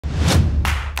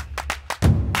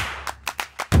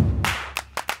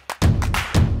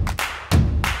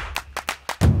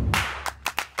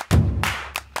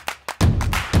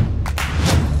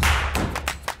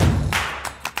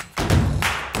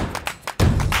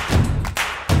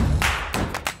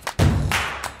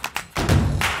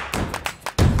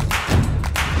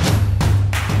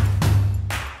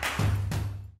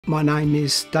My name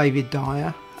is David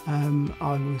Dyer. I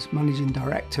was Managing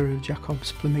Director of Jack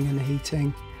Hobbs Plumbing and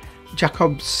Heating. Jack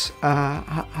Hobbs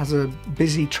has a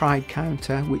busy trade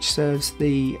counter which serves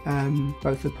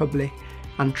both the public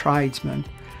and tradesmen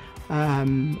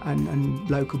and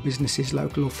local businesses,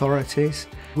 local authorities.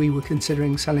 We were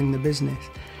considering selling the business.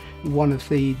 One of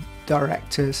the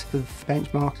directors of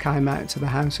Benchmark came out to the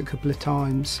house a couple of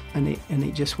times and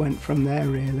it just went from there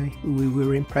really. We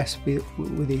were impressed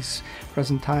with his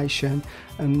presentation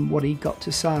and what he got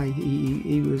to say.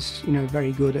 He was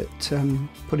very good at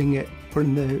putting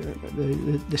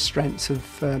the strengths of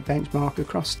Benchmark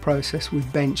across the process with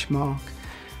Benchmark,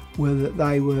 were that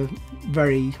they were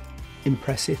very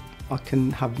impressive. I can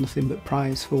have nothing but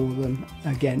praise for them.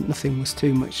 Again, nothing was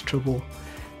too much trouble,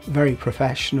 very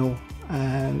professional.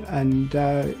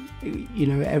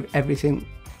 Everything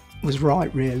was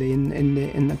right really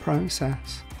in the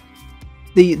process.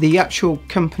 The actual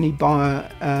company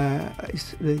buyer,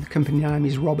 the company name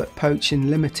is Robert Poaching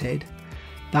Limited.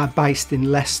 They're based in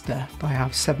Leicester. They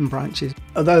have 7 branches.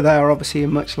 Although they are obviously a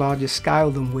much larger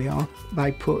scale than we are,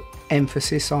 they put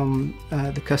emphasis on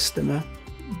the customer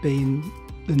being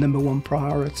the #1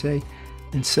 priority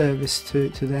and service to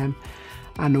them.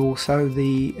 And also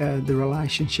the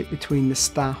relationship between the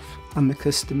staff and the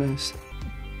customers.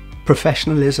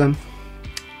 Professionalism,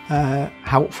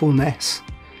 helpfulness,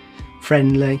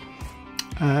 friendly.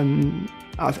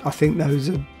 I think those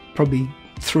are probably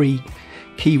 3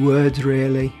 key words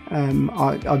really.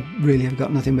 I really have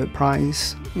got nothing but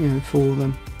praise for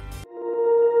them.